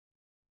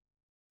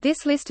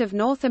This list of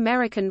North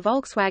American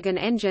Volkswagen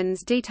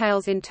engines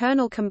details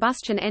internal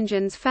combustion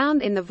engines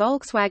found in the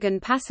Volkswagen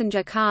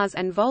passenger cars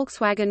and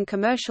Volkswagen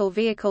commercial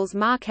vehicles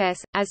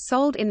marques, as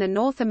sold in the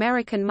North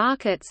American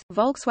markets.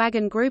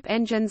 Volkswagen Group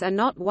engines are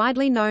not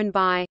widely known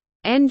by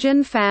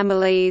engine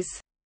families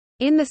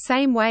in the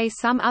same way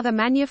some other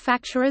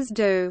manufacturers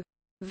do.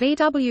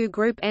 VW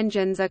Group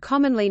engines are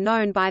commonly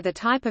known by the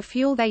type of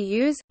fuel they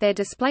use, their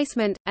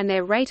displacement, and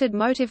their rated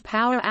motive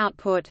power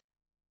output.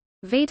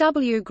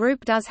 VW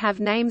Group does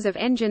have names of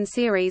engine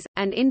series,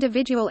 and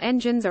individual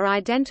engines are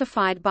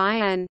identified by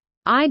an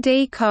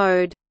ID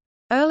code.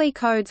 Early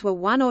codes were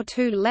 1 or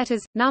 2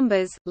 letters,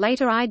 numbers,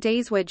 later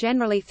IDs were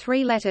generally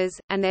 3 letters,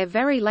 and their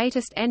very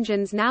latest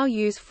engines now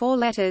use 4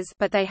 letters,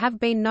 but they have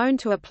been known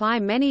to apply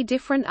many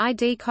different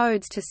ID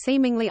codes to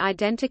seemingly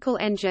identical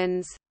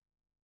engines.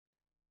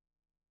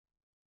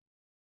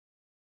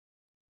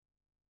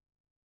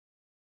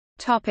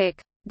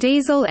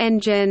 Diesel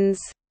engines.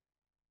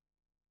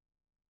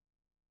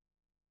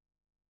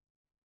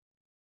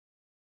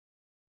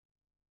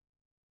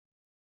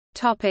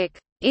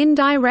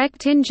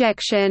 Indirect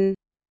injection.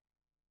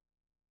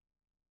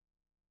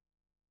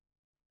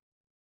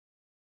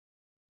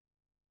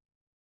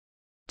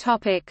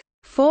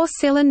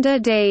 Four-cylinder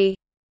D.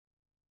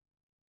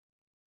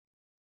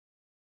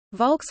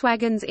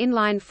 Volkswagen's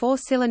inline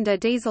four-cylinder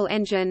diesel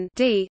engine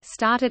D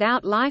started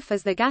out life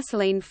as the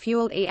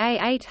gasoline-fueled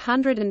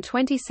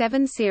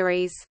EA827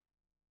 series.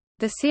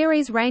 The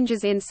series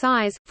ranges in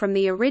size, from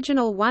the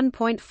original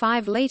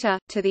 1.5 litre,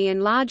 to the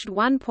enlarged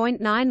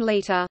 1.9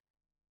 litre.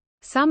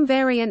 Some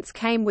variants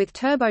came with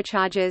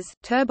turbochargers,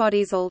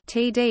 turbodiesel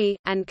 (TD),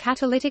 and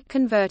catalytic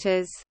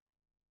converters.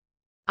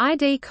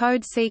 ID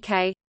code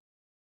CK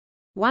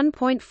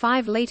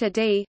 1.5 litre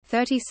D,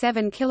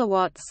 37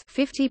 kilowatts,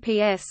 50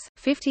 PS,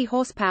 50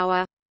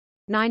 horsepower.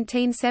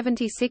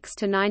 1976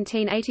 to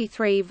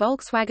 1983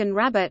 Volkswagen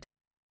Rabbit.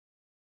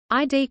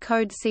 ID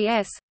code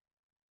CS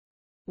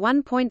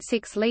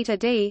 1.6 litre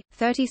D,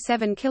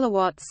 37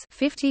 kilowatts,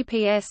 50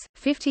 PS,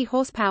 50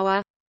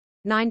 horsepower.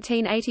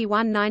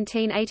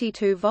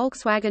 1981–1982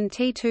 Volkswagen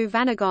T2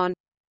 Vanagon.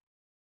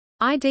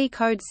 ID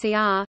code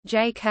CR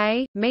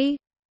JK ME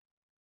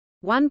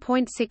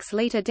 1.6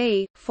 litre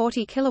D,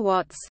 40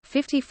 kilowatts,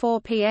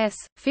 54 PS,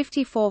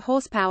 54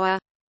 horsepower.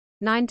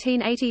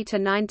 1980 to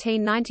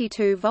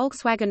 1992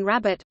 Volkswagen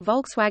Rabbit,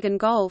 Volkswagen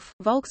Golf,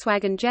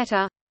 Volkswagen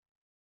Jetta.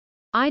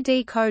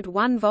 ID code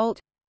 1 volt.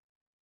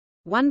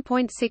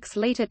 1.6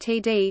 litre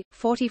TD,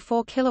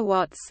 44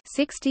 kilowatts,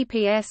 60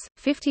 PS,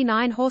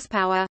 59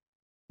 horsepower.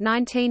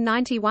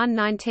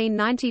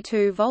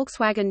 1991–1992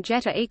 Volkswagen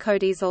Jetta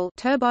EcoDiesel,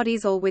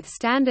 turbodiesel with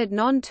standard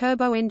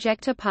non-turbo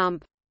injector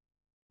pump.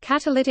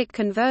 Catalytic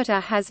converter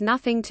has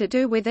nothing to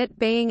do with it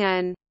being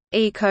an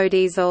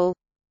EcoDiesel.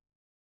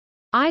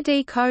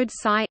 ID code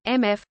SI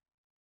MF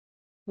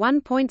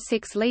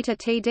 1.6 litre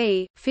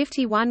TD,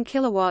 51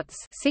 kilowatts,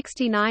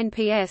 69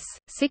 PS,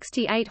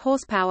 68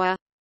 horsepower.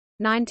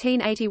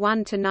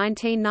 1981 to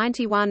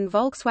 1991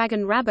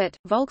 Volkswagen Rabbit,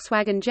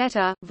 Volkswagen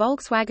Jetta,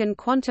 Volkswagen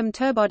Quantum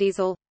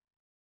turbodiesel.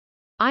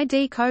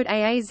 ID code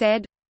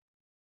AAZ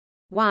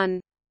 1.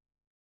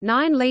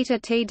 9 litre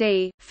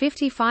TD,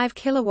 55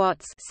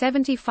 kilowatts,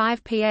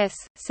 75 PS,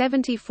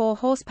 74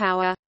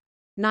 horsepower.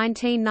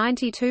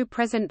 1992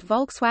 present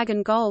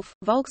Volkswagen Golf,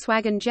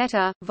 Volkswagen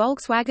Jetta,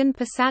 Volkswagen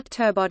Passat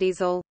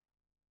turbodiesel.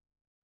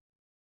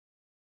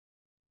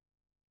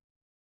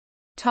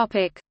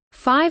 Topic: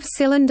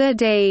 5-cylinder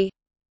D.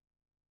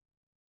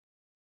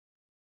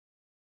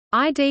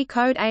 ID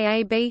code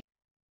AAB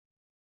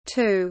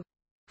 2.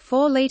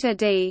 4 litre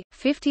D,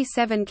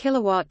 57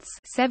 kilowatts,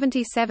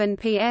 77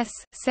 PS,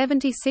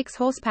 76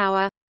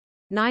 horsepower.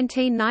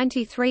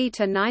 1993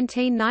 to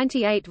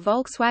 1998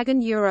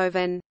 Volkswagen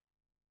Eurovan.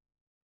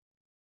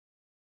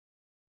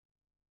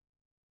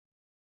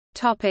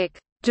 Topic: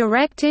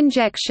 Direct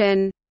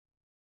injection.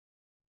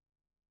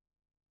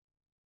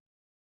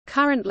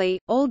 Currently,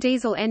 all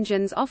diesel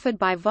engines offered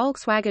by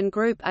Volkswagen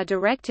Group are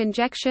direct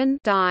injection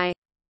 (DI).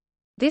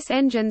 This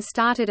engine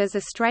started as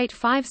a straight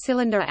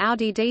 5-cylinder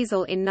Audi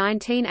diesel in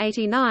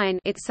 1989,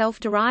 itself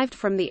derived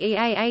from the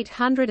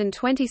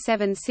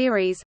EA827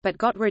 series, but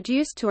got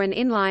reduced to an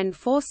inline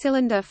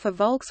 4-cylinder for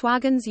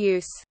Volkswagen's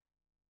use.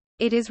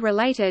 It is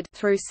related,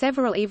 through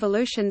several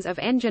evolutions of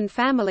engine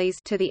families,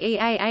 to the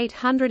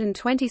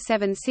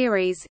EA827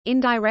 series,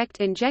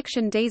 indirect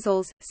injection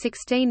diesels,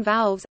 16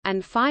 valves,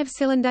 and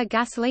 5-cylinder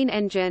gasoline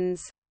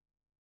engines.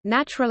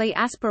 Naturally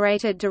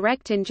aspirated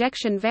direct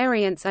injection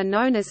variants are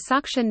known as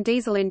suction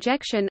diesel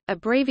injection,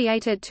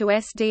 abbreviated to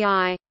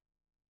SDI.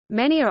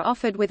 Many are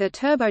offered with a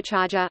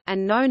turbocharger,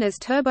 and known as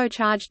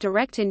turbocharged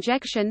direct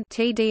injection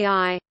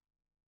 (TDI).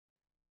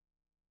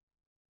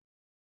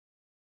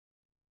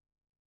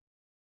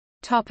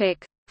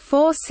 Topic: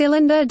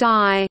 4-cylinder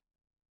DI.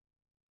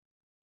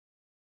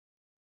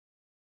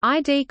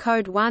 ID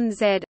code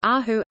 1Z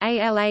AHU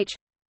ALH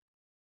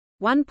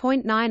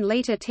 1.9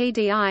 litre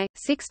TDI,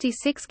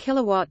 66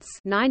 kilowatts,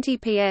 90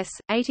 PS,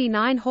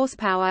 89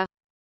 horsepower.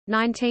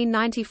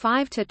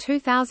 1995 to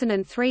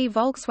 2003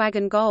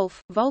 Volkswagen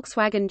Golf,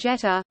 Volkswagen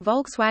Jetta,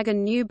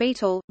 Volkswagen New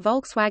Beetle,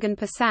 Volkswagen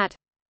Passat.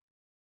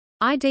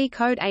 ID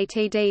code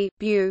ATD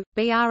BU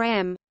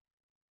BRM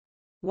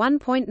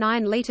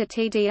 1.9 liter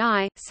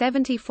TDI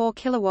 74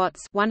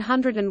 kilowatts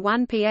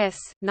 101 PS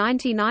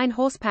 99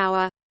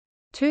 horsepower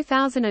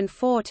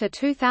 2004 to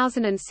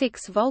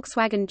 2006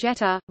 Volkswagen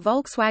Jetta,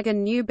 Volkswagen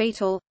New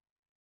Beetle.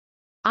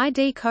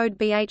 ID code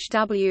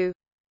BHW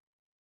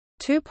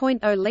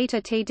 2.0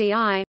 liter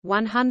TDI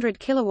 100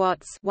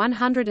 kilowatts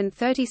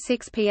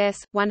 136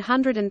 PS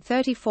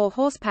 134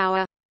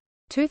 horsepower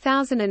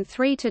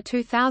 2003 to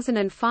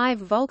 2005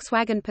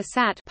 Volkswagen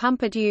Passat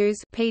Pompadour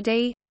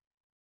PD.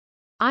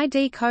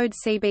 ID code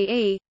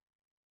CBE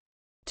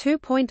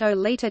 2.0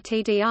 liter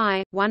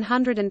TDI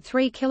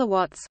 103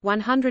 kilowatts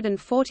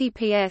 140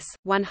 PS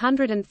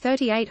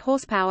 138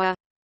 horsepower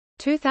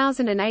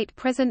 2008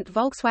 present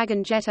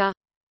Volkswagen Jetta.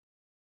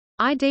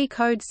 ID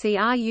code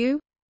CRU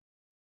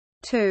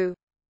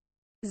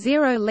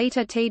 2.0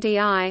 liter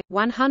TDI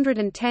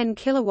 110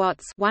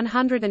 kilowatts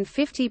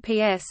 150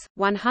 PS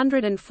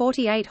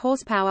 148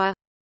 horsepower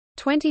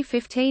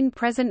 2015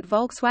 present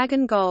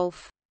Volkswagen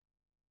Golf.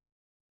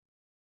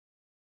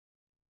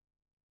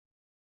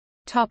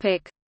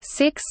 Topic: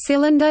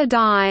 6-cylinder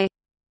die.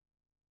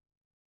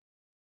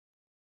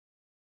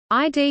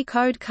 ID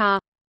code CAR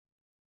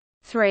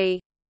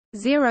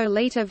 3.0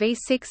 liter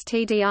V6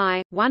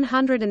 TDI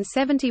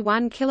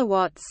 171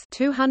 kilowatts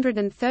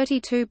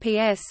 232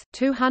 PS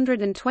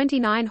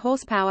 229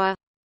 horsepower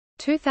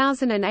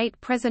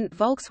 2008 present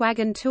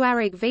Volkswagen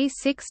Touareg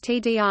V6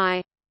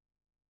 TDI.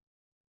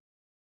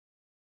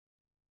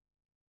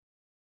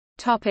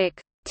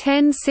 Topic: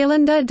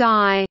 10-cylinder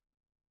die.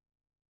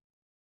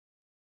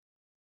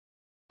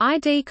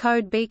 ID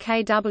code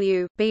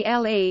BKW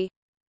BLE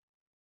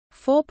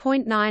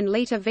 4.9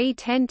 liter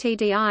V10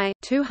 TDI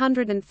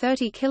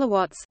 230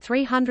 kilowatts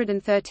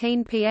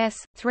 313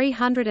 PS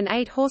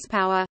 308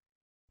 horsepower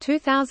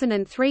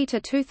 2003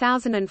 to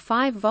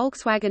 2005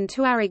 Volkswagen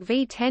Touareg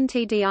V10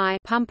 TDI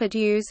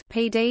Pompadour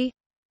PD.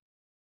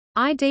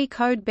 ID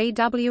code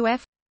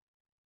BWF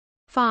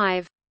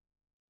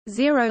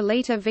 5.0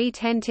 liter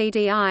V10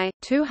 TDI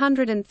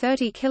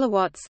 230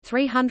 kilowatts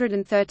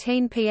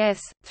 313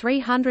 PS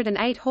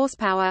 308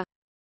 horsepower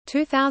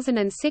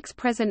 2006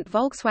 present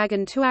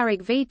Volkswagen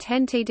Touareg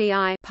V10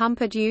 TDI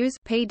Pompadour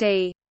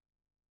PD.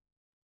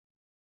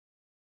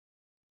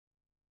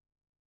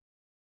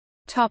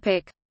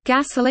 Topic: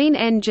 Gasoline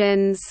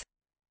engines.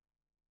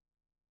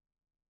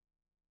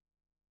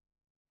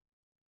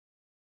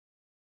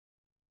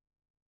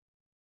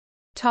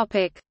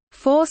 Topic: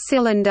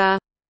 4-cylinder.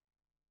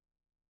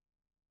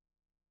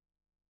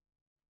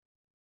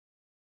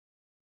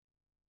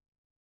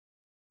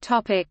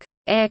 Topic: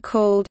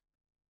 air-cooled.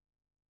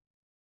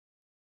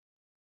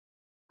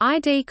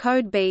 ID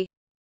code B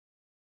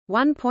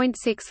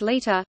 1.6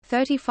 liter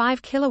 35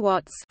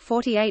 kilowatts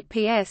 48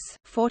 PS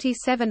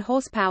 47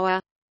 horsepower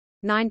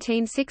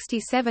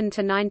 1967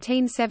 to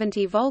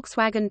 1970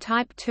 Volkswagen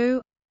Type 2.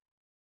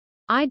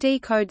 ID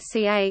code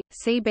CA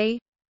CB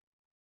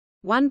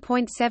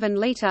 1.7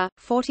 liter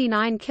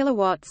 49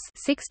 kilowatts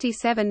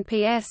 67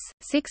 PS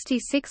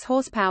 66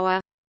 horsepower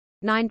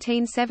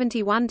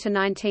 1971 to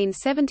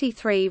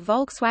 1973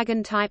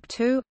 Volkswagen Type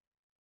 2.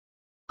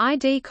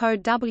 ID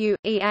code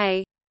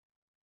WEA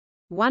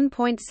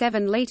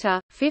 1.7 liter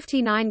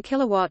 59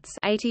 kilowatts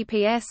 80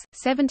 PS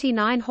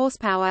 79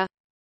 horsepower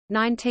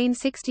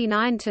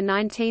 1969 to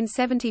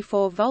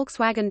 1974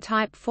 Volkswagen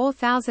Type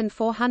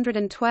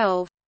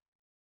 4412.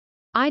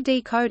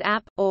 ID code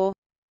AP or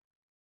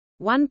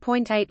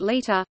 1.8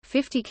 liter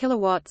 50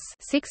 kilowatts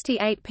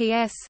 68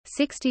 PS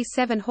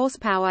 67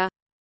 horsepower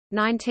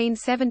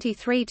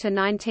 1973 to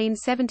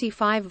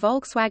 1975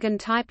 Volkswagen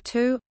Type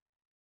 2.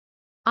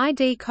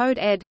 ID code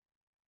ED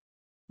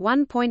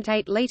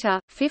 1.8 liter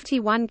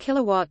 51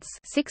 kilowatts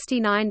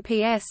 69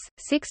 PS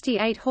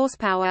 68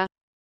 horsepower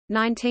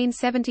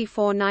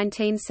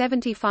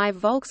 1974–1975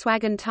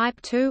 Volkswagen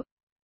Type 2.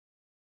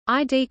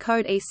 ID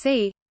code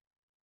EC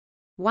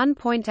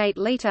 1.8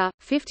 liter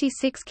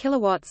 56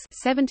 kilowatts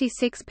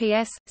 76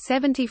 PS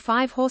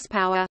 75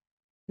 horsepower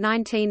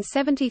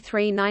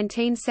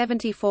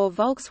 1973–1974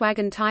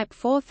 Volkswagen Type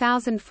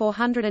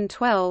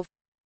 4412.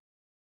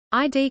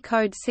 ID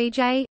code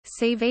CJ,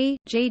 CV,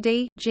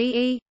 GD,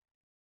 GE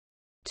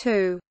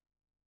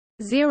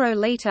 2.0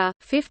 liter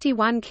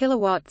 51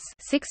 kilowatts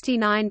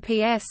 69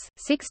 PS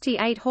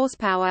 68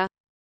 horsepower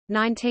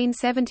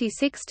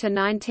 1976 to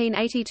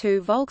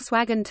 1982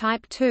 Volkswagen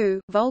Type 2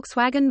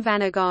 Volkswagen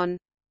Vanagon.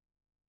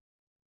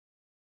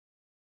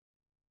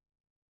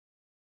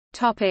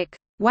 Topic: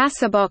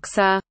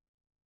 Wasserboxer.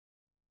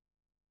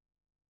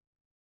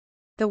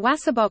 The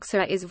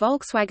Wasserboxer is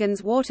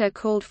Volkswagen's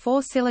water-cooled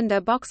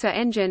four-cylinder boxer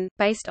engine,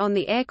 based on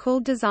the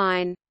air-cooled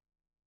design.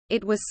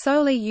 It was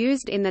solely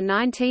used in the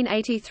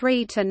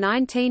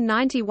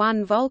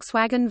 1983–1991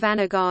 Volkswagen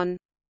Vanagon.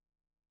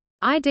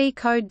 ID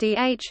code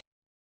DH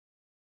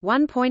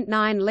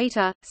 1.9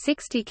 liter,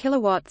 60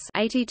 kilowatts,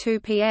 82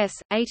 PS,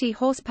 80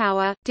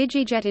 horsepower,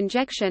 Digijet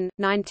injection,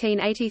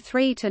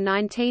 1983 to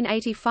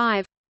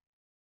 1985.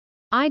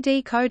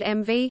 ID code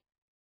MV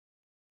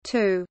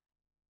 2.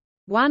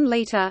 1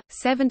 liter,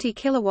 70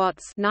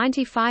 kilowatts,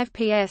 95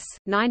 PS,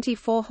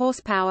 94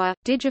 horsepower,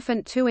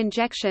 Digifant 2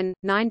 injection,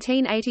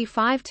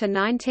 1985 to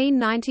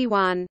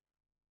 1991.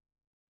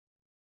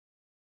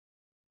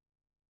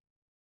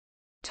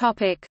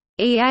 Topic: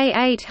 EA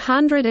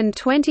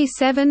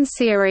 827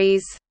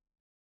 series.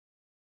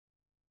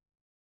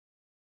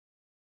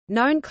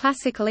 Known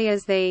classically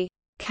as the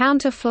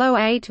counterflow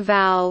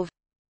 8-valve,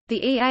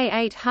 the EA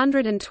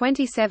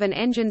 827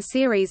 engine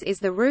series is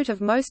the root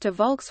of most of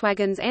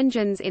Volkswagen's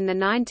engines in the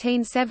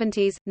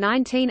 1970s,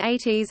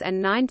 1980s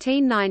and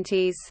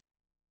 1990s.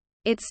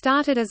 It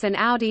started as an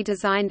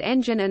Audi-designed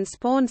engine and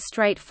spawned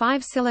straight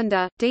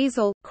 5-cylinder,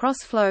 diesel,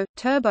 crossflow,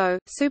 turbo,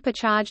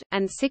 supercharged,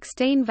 and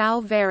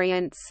 16-valve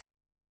variants.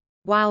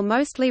 While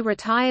mostly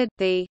retired,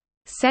 the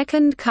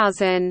second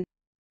cousin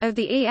of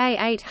the EA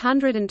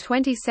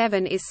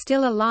 827 is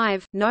still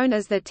alive, known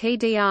as the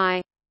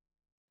TDI.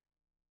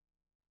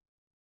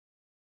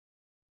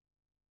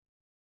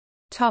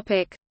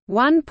 Topic: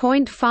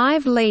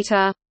 1.5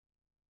 liter.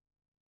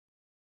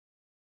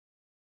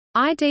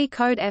 ID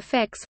code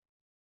FX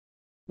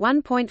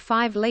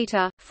 1.5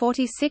 liter,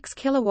 46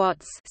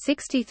 kilowatts,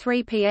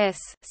 63 PS,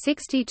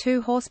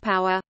 62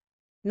 horsepower,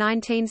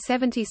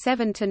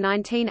 1977 to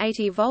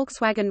 1980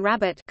 Volkswagen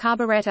Rabbit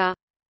carburetor.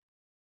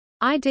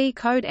 ID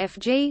code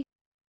FG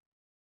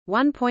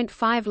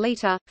 1.5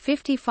 liter,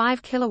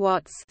 55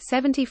 kilowatts,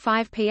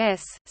 75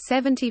 PS,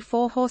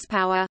 74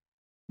 horsepower,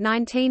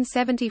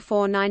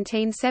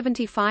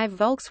 1974–1975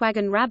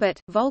 Volkswagen Rabbit,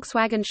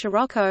 Volkswagen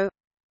Scirocco.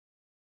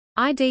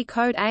 ID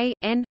code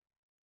AN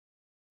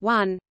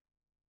 1.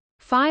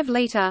 5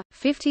 liter,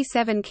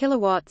 57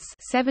 kilowatts,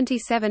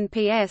 77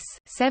 PS,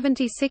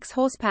 76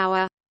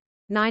 horsepower,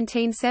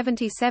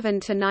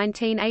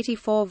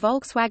 1977–1984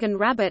 Volkswagen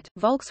Rabbit,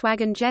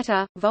 Volkswagen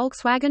Jetta,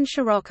 Volkswagen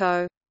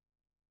Scirocco.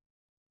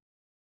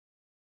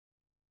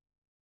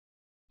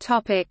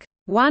 Topic: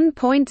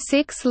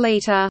 1.6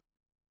 liter.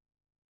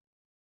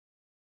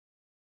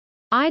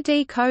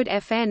 ID code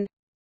FN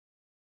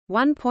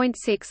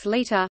 1.6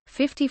 liter,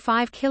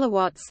 55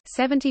 kilowatts,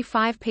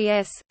 75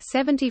 PS,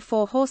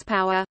 74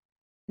 horsepower,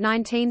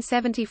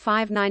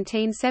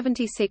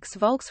 1975–1976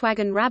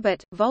 Volkswagen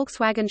Rabbit,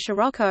 Volkswagen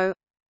Scirocco.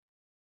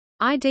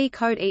 ID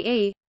code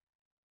EE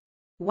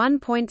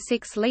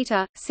 1.6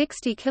 liter,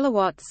 60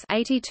 kilowatts,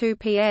 82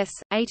 PS,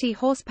 80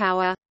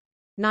 horsepower,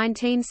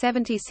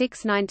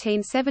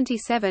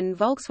 1976–1977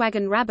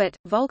 Volkswagen Rabbit,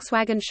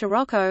 Volkswagen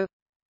Scirocco.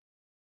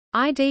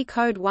 ID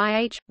code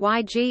YH,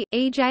 YG,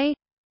 EJ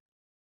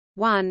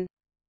 1.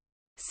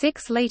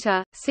 6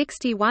 liter,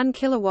 61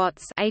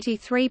 kilowatts,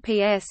 83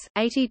 PS,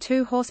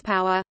 82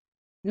 horsepower,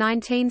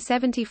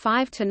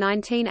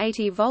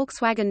 1975–1980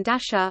 Volkswagen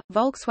Dacia,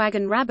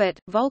 Volkswagen Rabbit,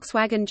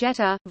 Volkswagen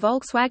Jetta,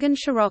 Volkswagen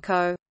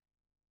Scirocco.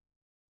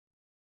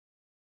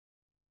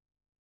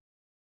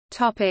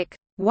 Topic: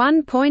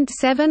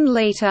 1.7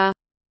 liter.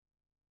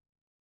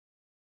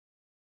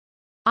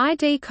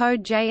 ID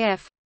code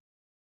JF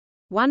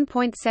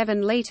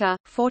 1.7 liter,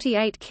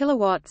 48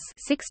 kilowatts,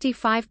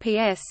 65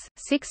 PS,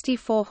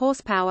 64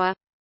 horsepower,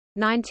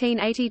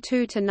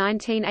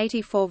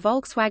 1982–1984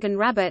 Volkswagen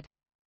Rabbit.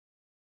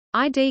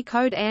 ID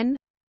code N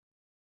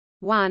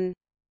 1.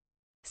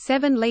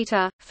 7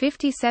 liter,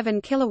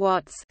 57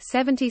 kilowatts,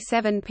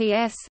 77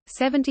 PS,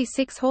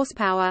 76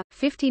 horsepower,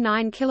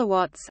 59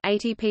 kilowatts,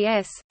 80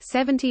 PS,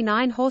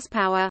 79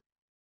 horsepower,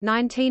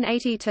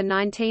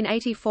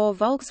 1980–1984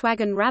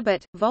 Volkswagen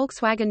Rabbit,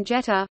 Volkswagen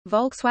Jetta,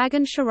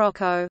 Volkswagen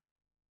Scirocco.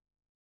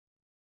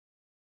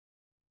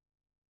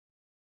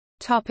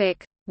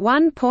 Topic: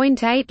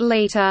 1.8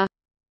 liter.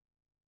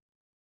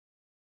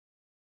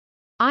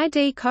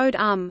 ID code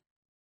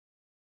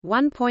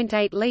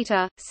 1.8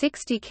 liter,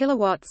 60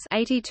 kilowatts,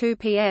 82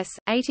 PS,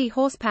 80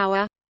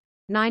 horsepower,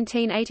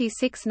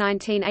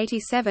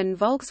 1986–1987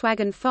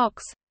 Volkswagen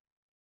Fox.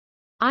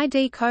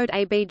 ID code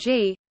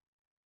ABG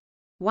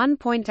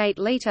 1.8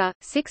 liter,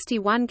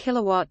 61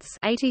 kilowatts,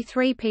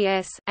 83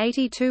 PS,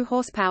 82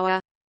 horsepower,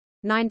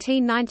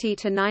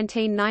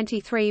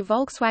 1990–1993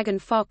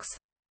 Volkswagen Fox.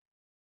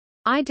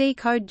 ID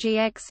code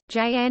GX,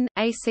 JN,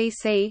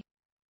 ACC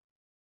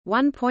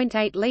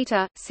 1.8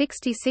 liter,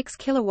 66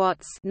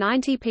 kilowatts,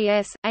 90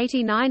 PS,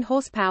 89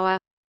 horsepower,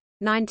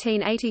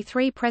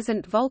 1983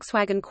 present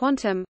Volkswagen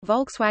Quantum,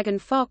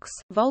 Volkswagen Fox,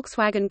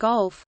 Volkswagen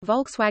Golf,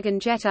 Volkswagen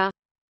Jetta.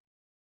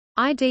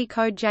 ID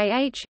code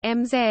JH,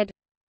 MZ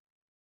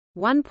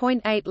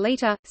 1.8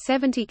 liter,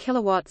 70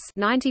 kilowatts,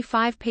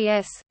 95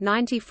 PS,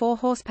 94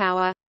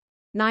 horsepower,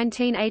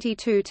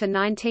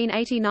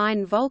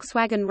 1982–1989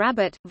 Volkswagen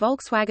Rabbit,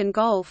 Volkswagen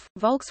Golf,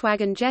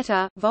 Volkswagen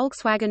Jetta,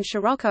 Volkswagen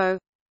Scirocco.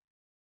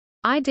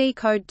 ID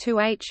code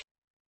 2H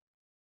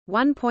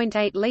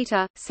 1.8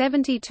 liter,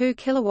 72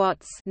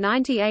 kilowatts,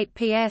 98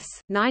 PS,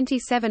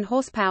 97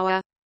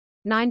 horsepower,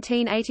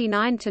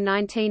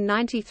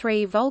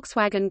 1989–1993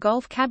 Volkswagen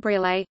Golf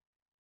Cabriolet.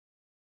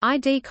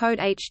 ID code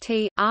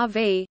HT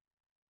RV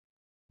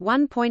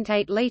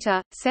 1.8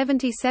 liter,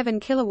 77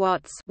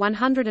 kilowatts,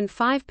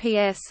 105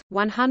 PS,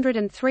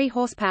 103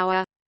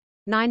 horsepower.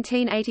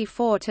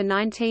 1984 to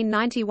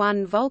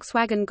 1991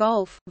 Volkswagen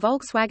Golf,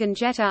 Volkswagen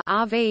Jetta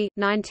RV,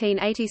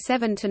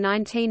 1987 to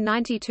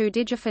 1992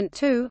 Digifant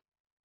 2.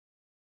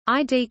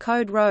 ID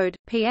code Road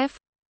PF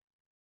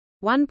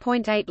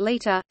 1.8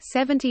 liter,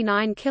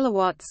 79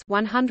 kilowatts,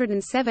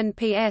 107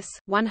 PS,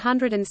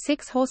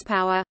 106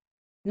 horsepower.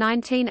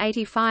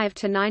 1985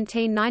 to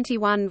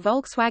 1991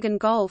 Volkswagen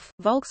Golf,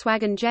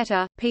 Volkswagen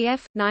Jetta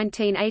PF,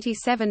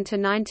 1987 to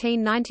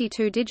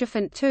 1992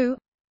 Digifant 2.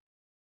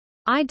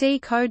 ID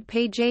code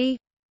PG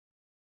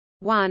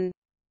 1.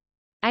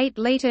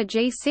 8-liter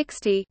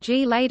G60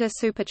 G-Lader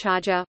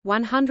supercharger,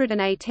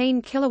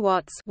 118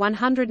 kilowatts,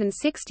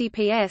 160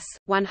 PS,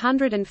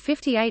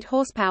 158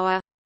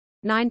 horsepower.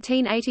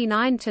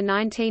 1989 to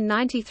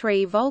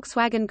 1993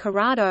 Volkswagen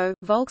Corrado,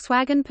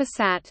 Volkswagen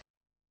Passat.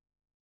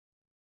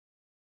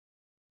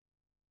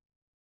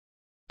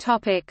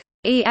 Topic: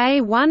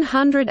 EA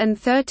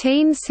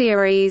 113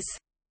 series.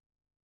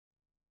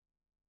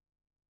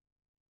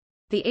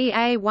 The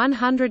EA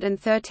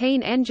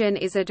 113 engine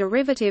is a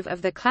derivative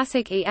of the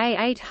classic EA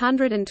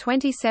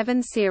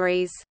 827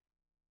 series.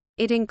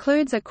 It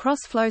includes a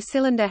cross-flow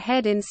cylinder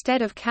head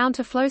instead of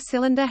counterflow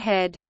cylinder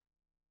head.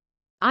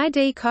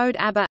 ID code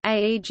ABA,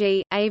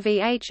 AEG,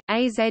 AVH,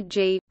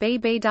 AZG,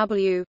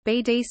 BBW,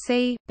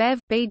 BDC, BEV,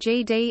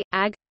 BGD,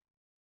 AG.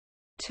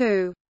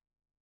 2.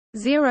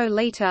 0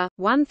 liter,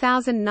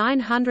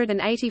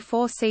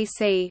 1984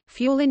 cc,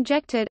 fuel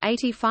injected,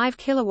 85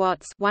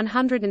 kilowatts,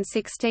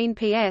 116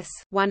 PS,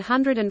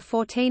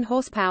 114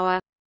 horsepower.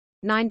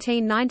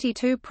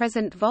 1992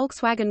 present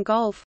Volkswagen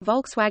Golf,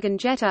 Volkswagen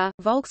Jetta,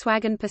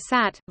 Volkswagen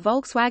Passat,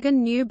 Volkswagen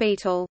New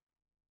Beetle.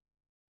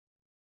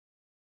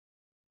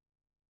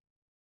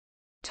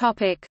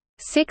 Topic: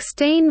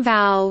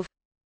 16-valve.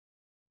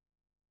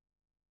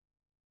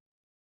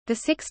 The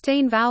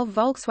 16-valve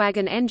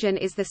Volkswagen engine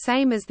is the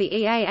same as the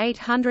EA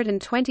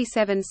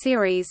 827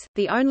 series,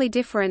 the only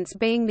difference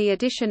being the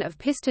addition of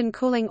piston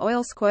cooling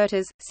oil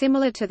squirters,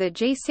 similar to the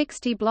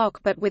G60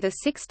 block but with a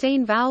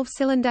 16-valve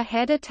cylinder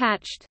head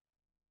attached.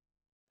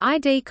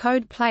 ID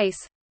code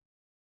place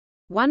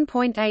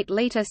 1.8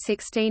 liter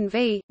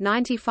 16V,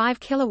 95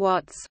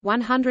 kilowatts,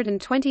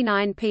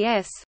 129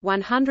 PS,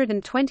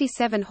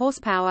 127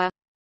 horsepower.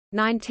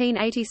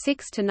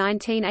 1986 to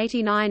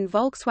 1989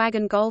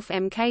 Volkswagen Golf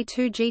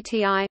Mk2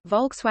 GTI,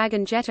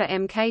 Volkswagen Jetta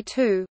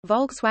Mk2,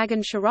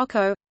 Volkswagen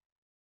Scirocco.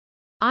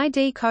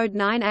 ID code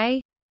 9A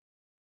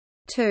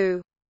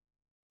 2.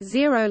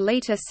 0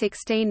 liter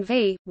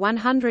 16V,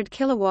 100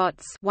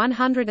 kilowatts,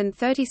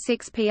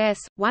 136 PS,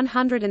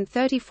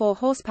 134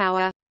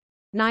 horsepower.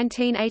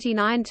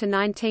 1989 to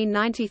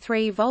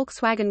 1993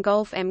 Volkswagen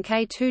Golf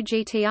Mk2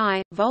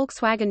 GTI,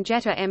 Volkswagen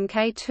Jetta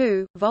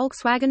Mk2,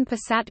 Volkswagen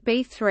Passat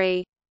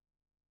B3.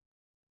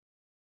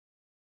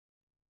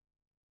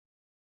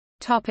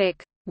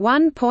 Topic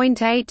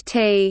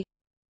 1.8T.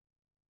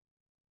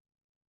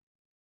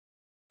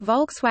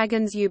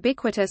 Volkswagen's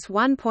ubiquitous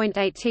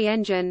 1.8T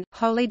engine,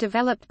 wholly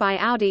developed by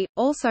Audi,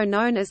 also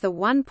known as the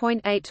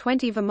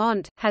 1.820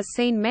 Vermont, has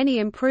seen many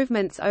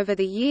improvements over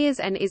the years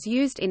and is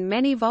used in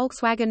many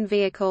Volkswagen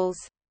vehicles.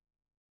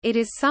 It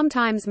is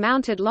sometimes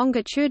mounted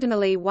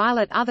longitudinally while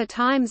at other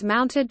times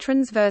mounted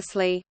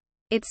transversely.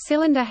 Its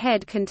cylinder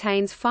head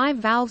contains 5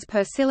 valves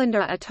per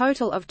cylinder, a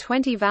total of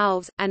 20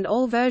 valves, and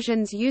all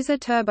versions use a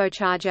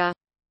turbocharger.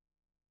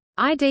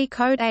 ID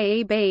code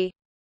AEB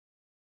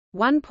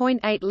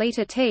 1.8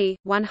 liter T,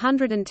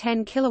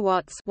 110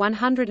 kilowatts,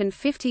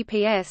 150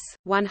 PS,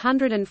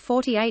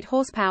 148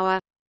 horsepower.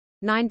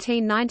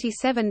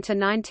 1997 to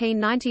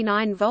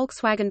 1999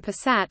 Volkswagen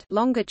Passat,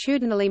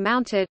 longitudinally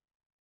mounted.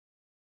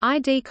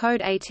 ID code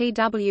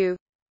ATW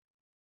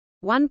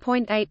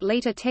 1.8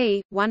 liter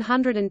T,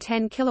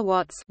 110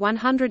 kilowatts,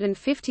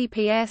 150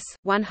 PS,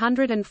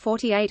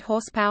 148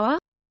 horsepower.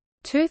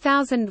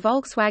 2000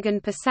 Volkswagen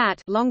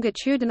Passat,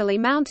 longitudinally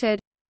mounted.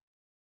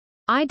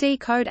 ID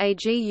code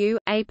AGU,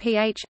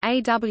 APH,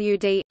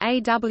 AWD,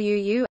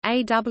 AWU,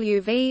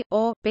 AWV,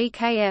 or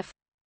BKF.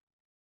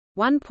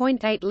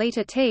 1.8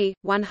 liter T,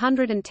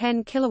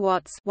 110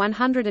 kilowatts,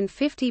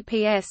 150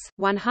 PS,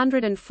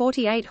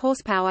 148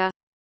 horsepower.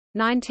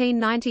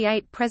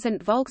 1998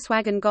 present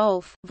Volkswagen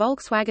Golf,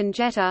 Volkswagen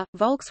Jetta,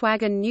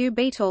 Volkswagen New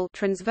Beetle,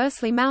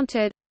 transversely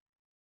mounted.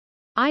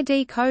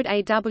 ID code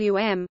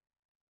AWM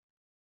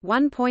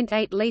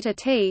 1.8 liter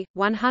T,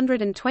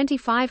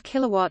 125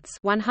 kilowatts,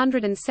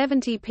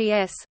 170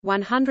 PS,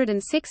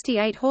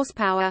 168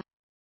 horsepower.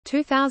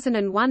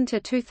 2001 to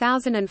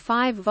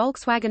 2005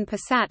 Volkswagen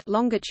Passat,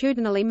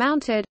 longitudinally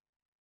mounted.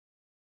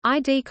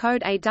 ID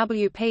code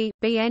AWP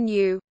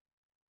BNU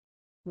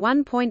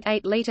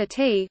 1.8 liter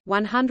T,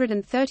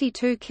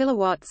 132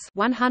 kilowatts,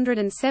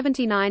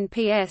 179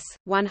 PS,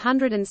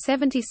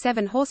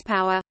 177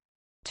 horsepower.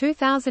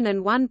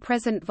 2001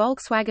 present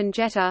Volkswagen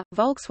Jetta,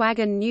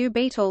 Volkswagen New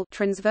Beetle,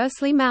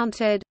 transversely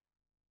mounted.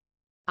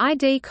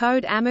 ID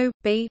code AMU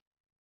B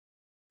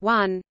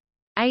 1.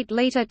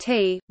 8-liter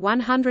T,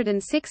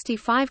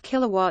 165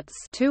 kilowatts,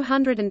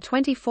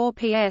 224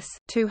 PS,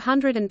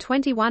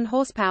 221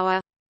 horsepower.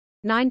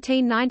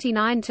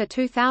 1999 to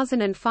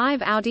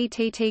 2005 Audi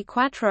TT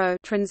Quattro,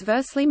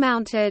 transversely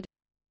mounted.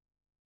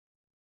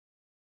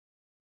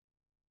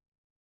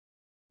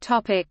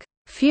 Topic: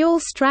 Fuel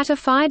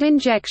stratified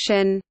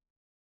injection.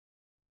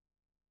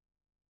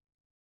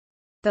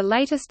 The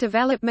latest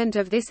development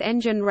of this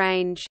engine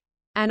range.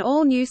 An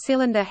all-new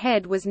cylinder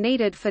head was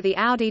needed for the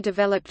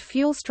Audi-developed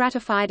fuel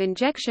stratified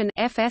injection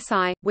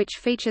 (FSI), which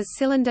features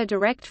cylinder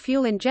direct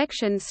fuel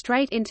injection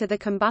straight into the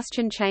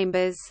combustion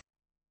chambers.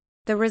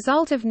 The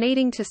result of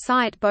needing to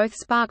site both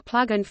spark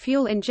plug and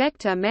fuel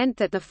injector meant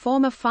that the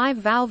former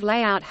 5-valve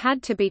layout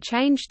had to be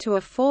changed to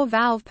a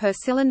 4-valve per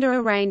cylinder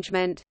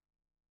arrangement.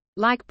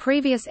 Like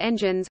previous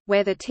engines,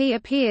 where the T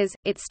appears,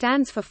 it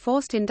stands for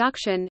forced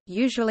induction,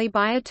 usually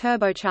by a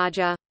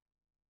turbocharger.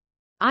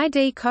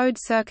 ID code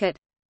circuit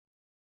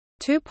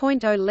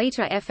 2.0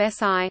 liter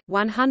FSI,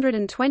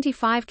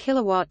 125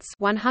 kilowatts,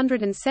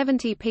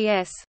 170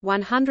 PS,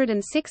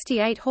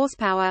 168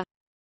 horsepower.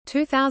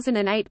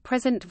 2008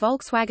 present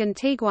Volkswagen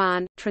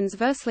Tiguan,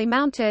 transversely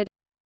mounted.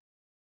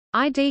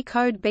 ID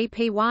code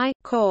BPY,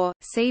 core,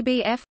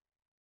 CBF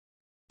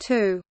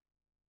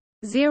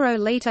 2.0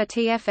 liter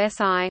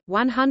TFSI,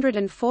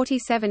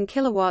 147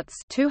 kilowatts,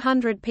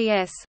 200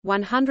 PS,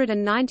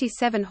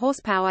 197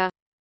 horsepower.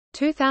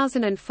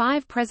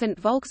 2005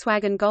 present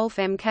Volkswagen Golf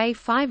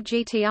Mk5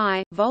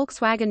 GTI,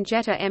 Volkswagen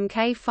Jetta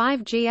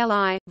Mk5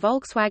 GLI,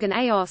 Volkswagen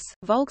Aos,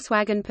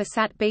 Volkswagen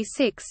Passat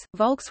B6,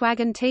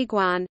 Volkswagen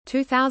Tiguan,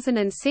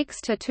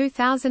 2006 to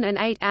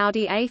 2008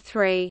 Audi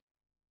A3.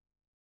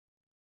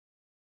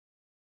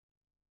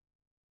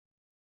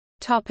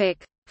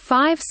 Topic: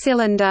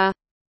 5-cylinder.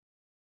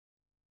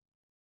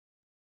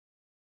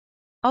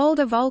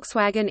 Older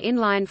Volkswagen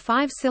inline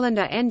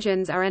 5-cylinder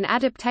engines are an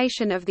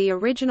adaptation of the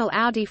original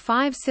Audi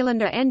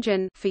 5-cylinder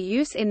engine for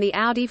use in the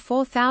Audi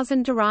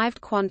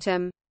 4000-derived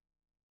Quantum.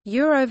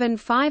 Eurovan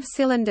 5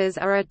 cylinders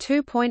are a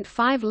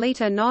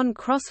 2.5-litre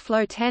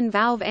non-cross-flow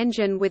 10-valve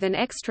engine with an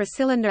extra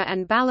cylinder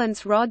and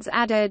balance rods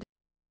added.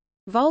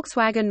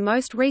 Volkswagen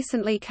most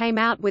recently came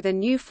out with a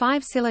new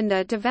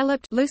 5-cylinder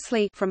developed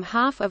loosely from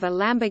half of a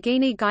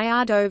Lamborghini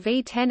Gallardo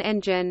V10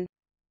 engine.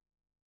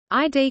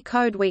 ID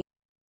code WE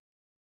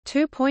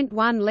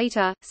 2.1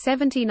 liter,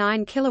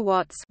 79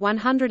 kilowatts,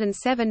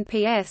 107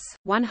 PS,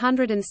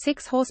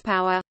 106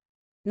 horsepower.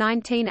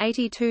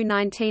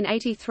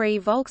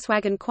 1982–1983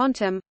 Volkswagen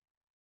Quantum.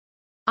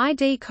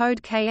 ID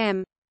code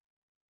KM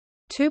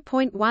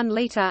 2.1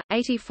 liter,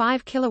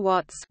 85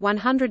 kilowatts,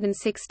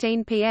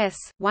 116 PS,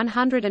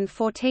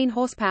 114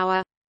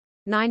 horsepower.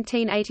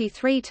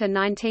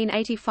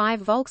 1983–1985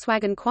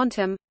 Volkswagen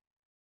Quantum.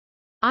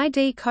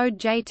 ID code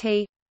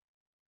JT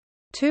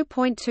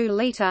 2.2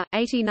 liter,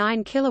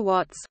 89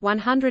 kilowatts,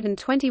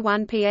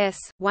 121 PS,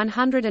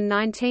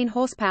 119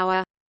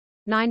 horsepower.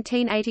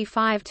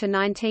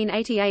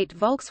 1985–1988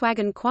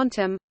 Volkswagen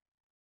Quantum.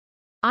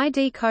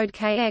 ID code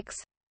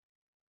KX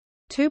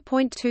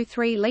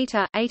 2.23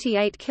 liter,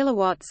 88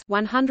 kilowatts,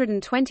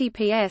 120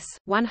 PS,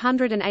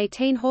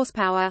 118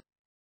 horsepower.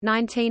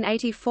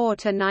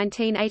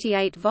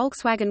 1984–1988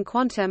 Volkswagen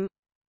Quantum.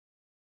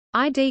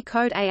 ID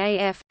code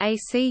AAF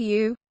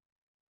ACU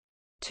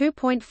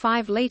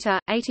 2.5 liter,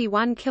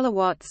 81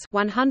 kilowatts,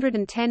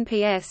 110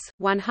 PS,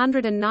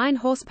 109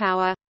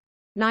 horsepower.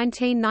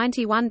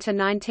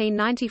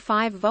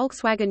 1991–1995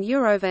 Volkswagen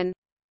Eurovan.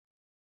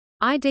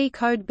 ID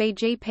code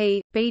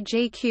BGP,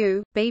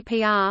 BGQ,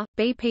 BPR,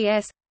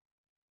 BPS.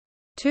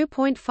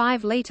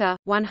 2.5 liter,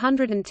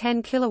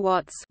 110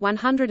 kilowatts,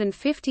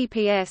 150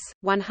 PS,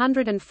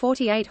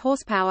 148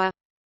 horsepower.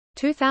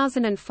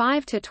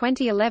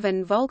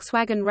 2005–2011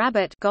 Volkswagen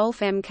Rabbit, Golf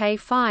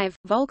Mk5,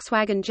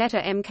 Volkswagen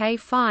Jetta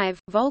Mk5,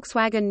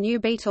 Volkswagen New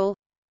Beetle.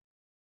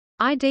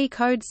 ID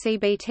code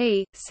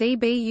CBT,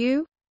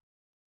 CBU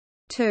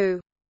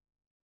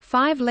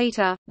 2.5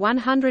 liter,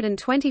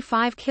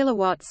 125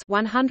 kilowatts,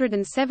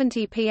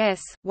 170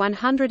 PS,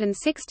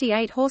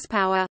 168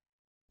 horsepower.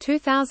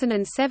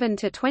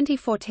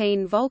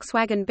 2007–2014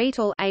 Volkswagen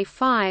Beetle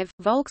A5,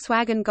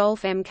 Volkswagen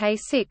Golf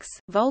Mk6,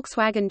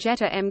 Volkswagen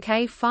Jetta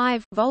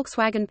Mk5,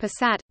 Volkswagen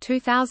Passat.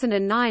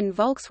 2009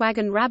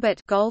 Volkswagen Rabbit,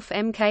 Golf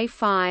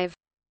Mk5.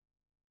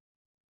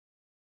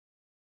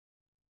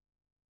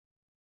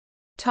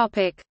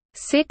 Topic: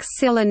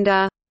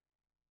 6-cylinder.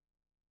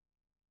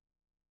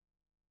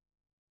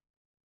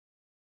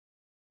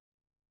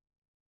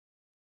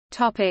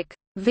 Topic: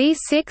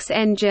 V6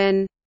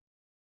 engine.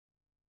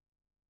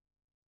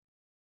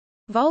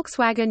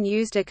 Volkswagen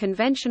used a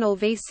conventional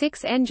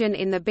V6 engine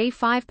in the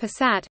B5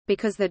 Passat,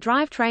 because the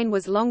drivetrain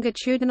was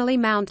longitudinally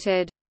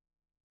mounted.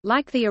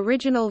 Like the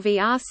original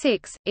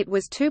VR6, it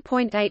was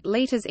 2.8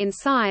 litres in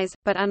size,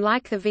 but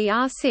unlike the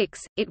VR6,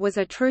 it was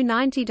a true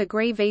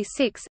 90-degree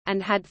V6,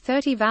 and had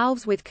 30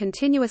 valves with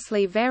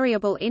continuously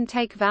variable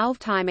intake valve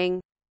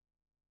timing.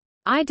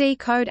 ID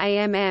code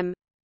AMM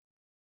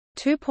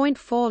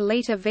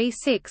 2.4-liter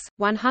V6,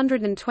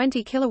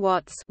 120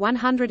 kilowatts,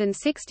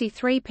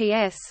 163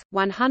 PS,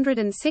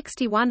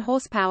 161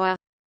 horsepower.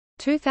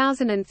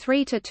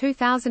 2003 to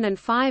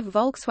 2005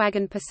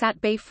 Volkswagen Passat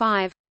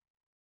B5.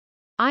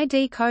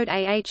 ID code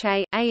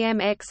AHA,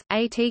 AMX,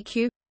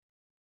 ATQ.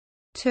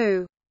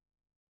 2.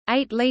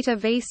 8-liter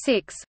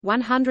V6,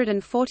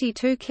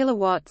 142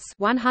 kilowatts,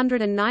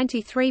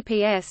 193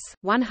 PS,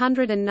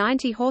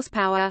 190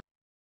 horsepower.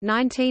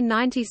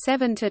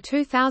 1997 to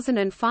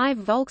 2005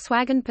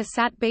 Volkswagen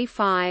Passat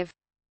B5.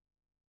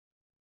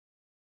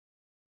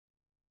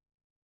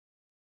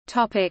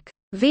 Topic: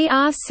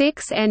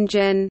 VR6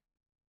 engine.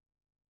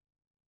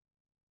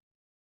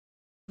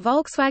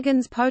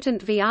 Volkswagen's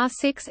potent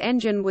VR6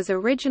 engine was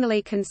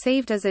originally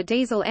conceived as a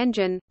diesel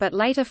engine, but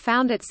later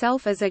found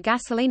itself as a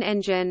gasoline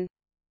engine.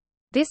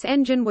 This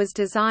engine was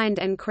designed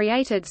and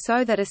created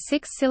so that a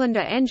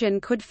six-cylinder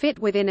engine could fit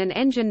within an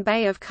engine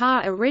bay of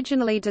car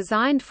originally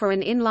designed for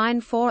an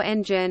inline-4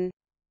 engine.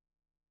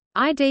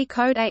 ID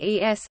code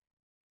AES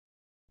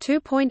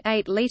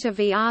 2.8-liter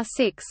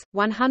VR6,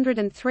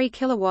 103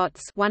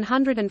 kilowatts,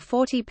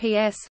 140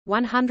 PS,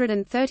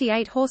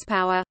 138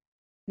 horsepower.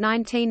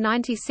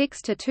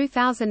 1996 to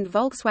 2000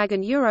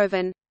 Volkswagen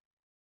Eurovan.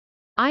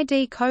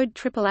 ID code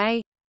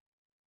AAA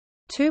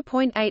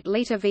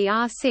 2.8-liter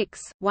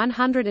VR6,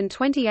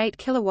 128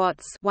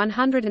 kilowatts,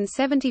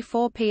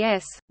 174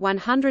 PS,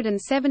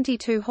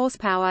 172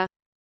 horsepower.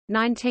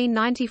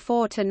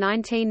 1994 to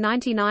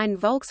 1999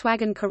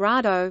 Volkswagen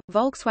Corrado,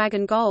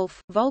 Volkswagen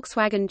Golf,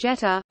 Volkswagen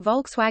Jetta,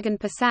 Volkswagen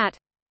Passat.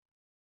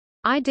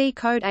 ID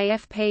code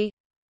AFP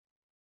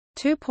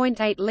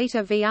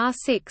 2.8-liter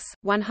VR6,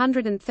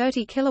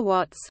 130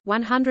 kilowatts,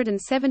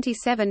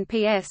 177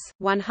 PS,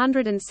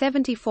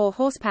 174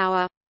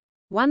 horsepower.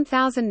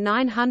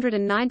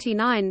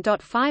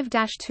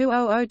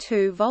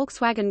 1999.5-2002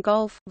 Volkswagen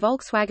Golf,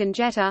 Volkswagen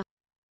Jetta.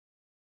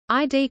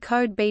 ID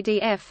code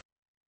BDF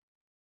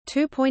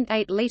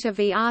 2.8-liter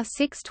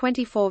VR6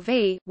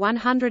 24V,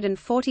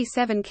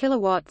 147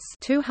 kilowatts,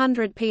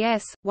 200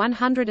 PS,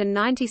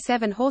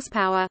 197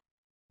 horsepower.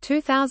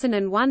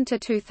 2001 to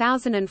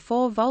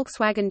 2004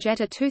 Volkswagen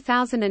Jetta.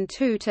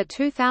 2002 to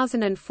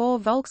 2004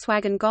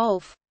 Volkswagen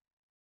Golf.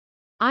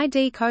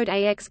 ID code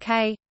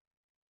AXK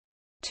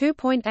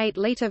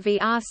 2.8-liter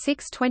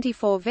VR6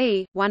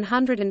 24V,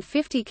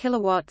 150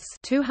 kilowatts,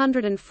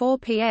 204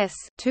 PS,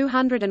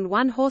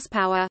 201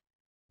 horsepower.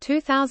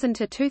 2000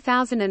 to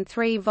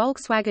 2003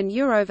 Volkswagen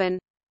Eurovan.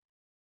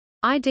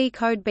 ID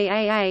code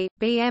BAA,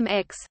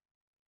 BMX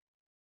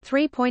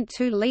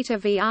 3.2-liter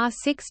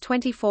VR6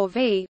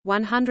 24V,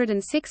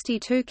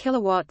 162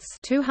 kilowatts,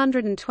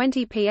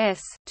 220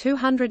 PS,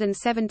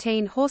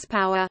 217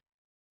 horsepower.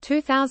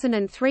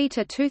 2003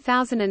 to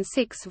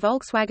 2006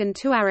 Volkswagen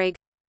Touareg.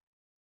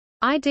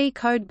 ID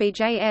code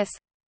BJS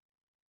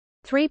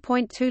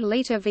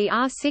 3.2-liter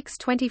VR6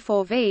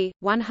 24V,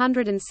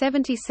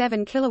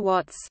 177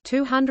 kilowatts,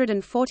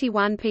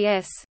 241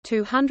 PS,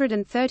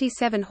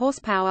 237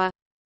 horsepower.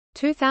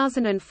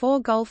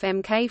 2004 Golf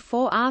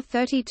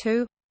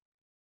MK4R32.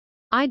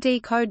 ID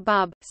code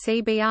BUB,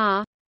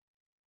 CBR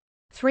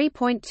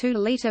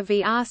 3.2-liter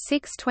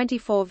VR6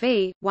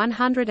 24V,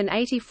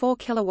 184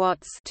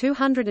 kilowatts,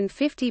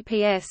 250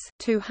 PS,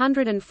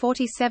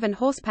 247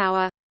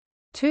 horsepower.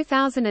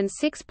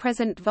 2006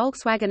 present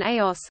Volkswagen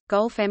AOS,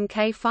 Golf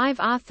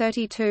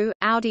MK5R32,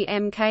 Audi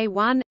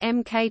MK1,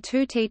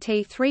 MK2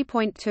 TT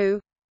 3.2.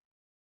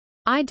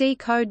 ID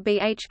code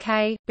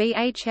BHK,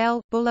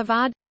 BHL,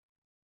 Boulevard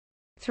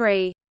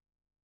 3.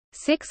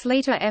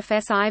 6-liter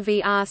FSI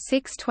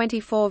VR6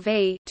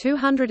 24V,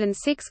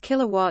 206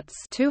 kilowatts,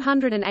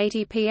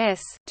 280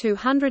 PS,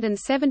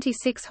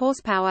 276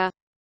 horsepower.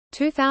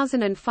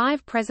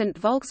 2005 present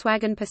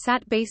Volkswagen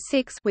Passat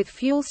B6 with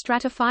fuel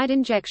stratified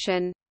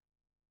injection.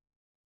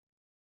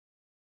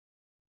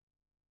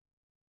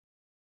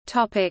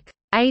 Topic: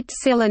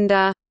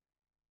 8-cylinder.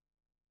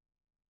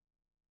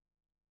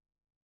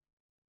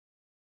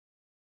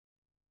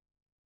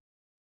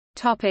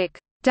 Topic: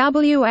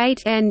 W8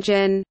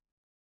 engine.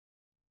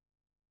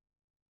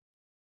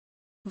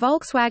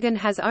 Volkswagen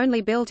has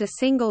only built a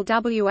single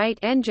W8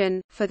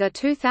 engine, for the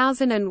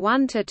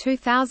 2001 to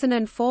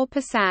 2004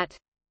 Passat.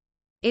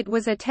 It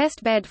was a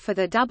test bed for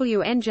the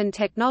W engine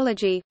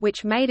technology,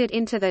 which made it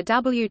into the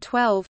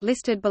W12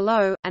 listed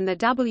below, and the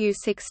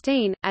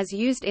W16, as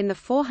used in the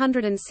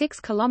 406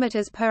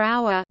 km per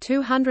hour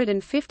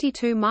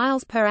 (252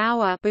 miles per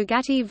hour)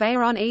 Bugatti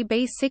Veyron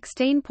EB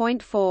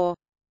 16.4.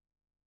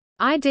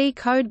 ID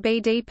code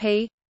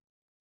BDP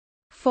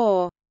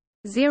 4.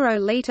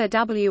 0-liter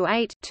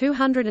W8,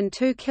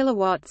 202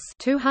 kilowatts,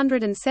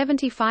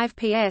 275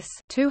 PS,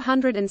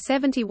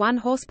 271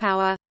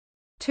 horsepower.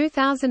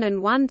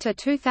 2001 to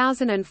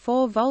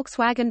 2004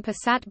 Volkswagen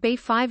Passat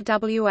B5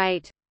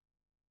 W8.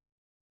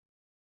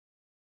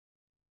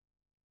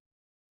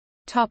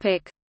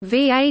 Topic: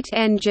 V8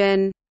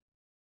 engine.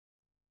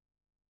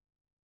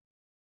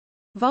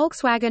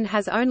 Volkswagen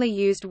has only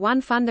used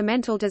one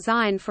fundamental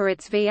design for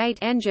its V8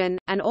 engine,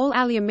 an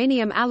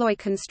all-aluminium alloy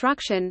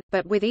construction,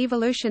 but with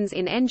evolutions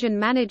in engine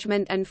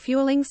management and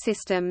fueling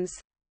systems.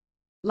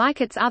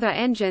 Like its other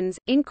engines,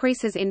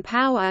 increases in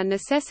power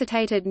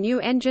necessitated new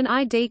engine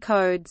ID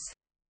codes.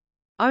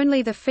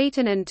 Only the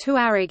Phaeton and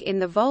Touareg in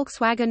the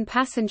Volkswagen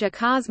passenger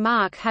cars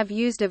marque have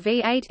used a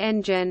V8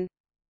 engine.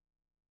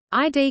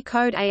 ID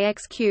code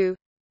AXQ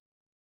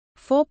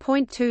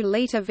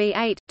 4.2-liter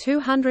V8,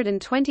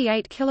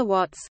 228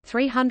 kilowatts,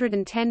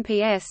 310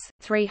 PS,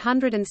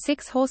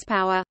 306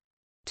 horsepower.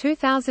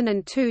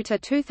 2002 to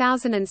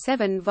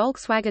 2007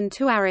 Volkswagen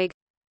Touareg.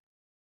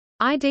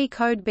 ID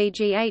code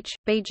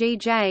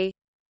BGJ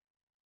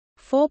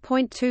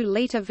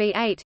 4.2-liter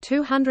V8,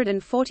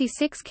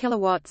 246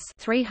 kilowatts,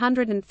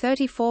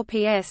 334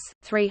 PS,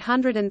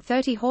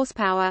 330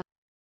 horsepower.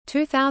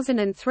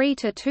 2003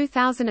 to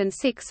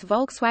 2006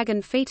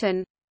 Volkswagen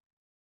Phaeton.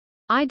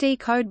 ID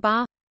code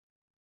bar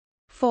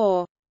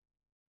 4.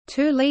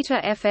 2-liter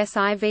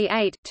FSI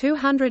V8,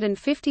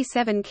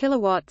 257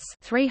 kilowatts,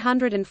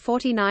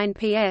 349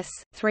 PS,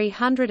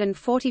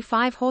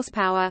 345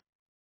 horsepower.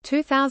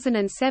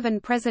 2007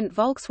 present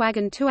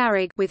Volkswagen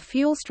Touareg with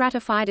fuel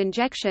stratified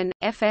injection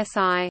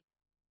FSI.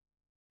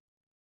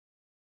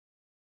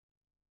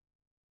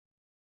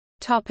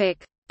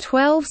 Topic: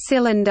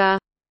 12-cylinder.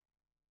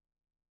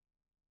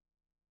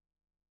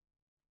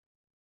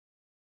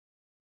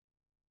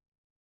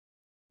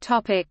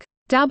 Topic: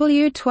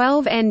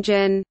 W12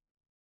 engine.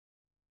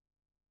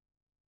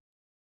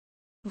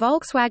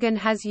 Volkswagen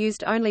has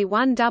used only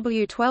one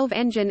W12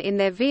 engine in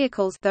their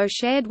vehicles, though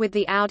shared with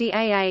the Audi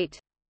A8.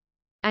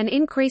 An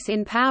increase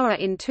in power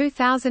in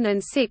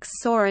 2006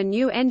 saw a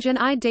new engine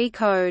ID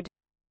code.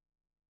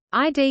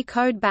 ID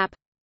code BAP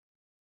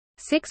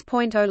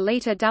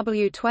 6.0-liter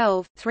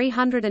W12,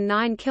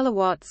 309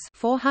 kilowatts,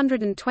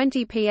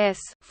 420 PS,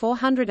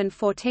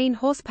 414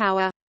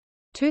 horsepower.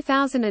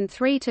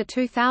 2003 to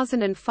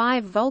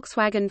 2005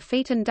 Volkswagen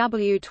Phaeton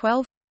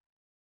W12.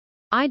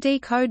 ID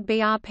code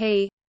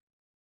BRP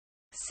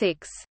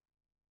 6.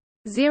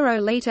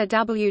 0-liter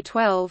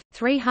W12,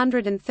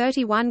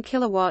 331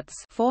 kilowatts,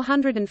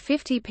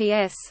 450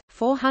 PS,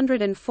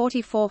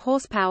 444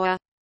 horsepower.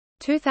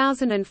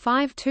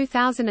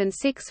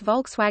 2005-2006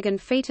 Volkswagen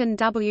Phaeton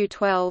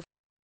W12.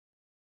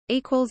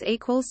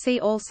 See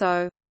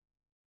also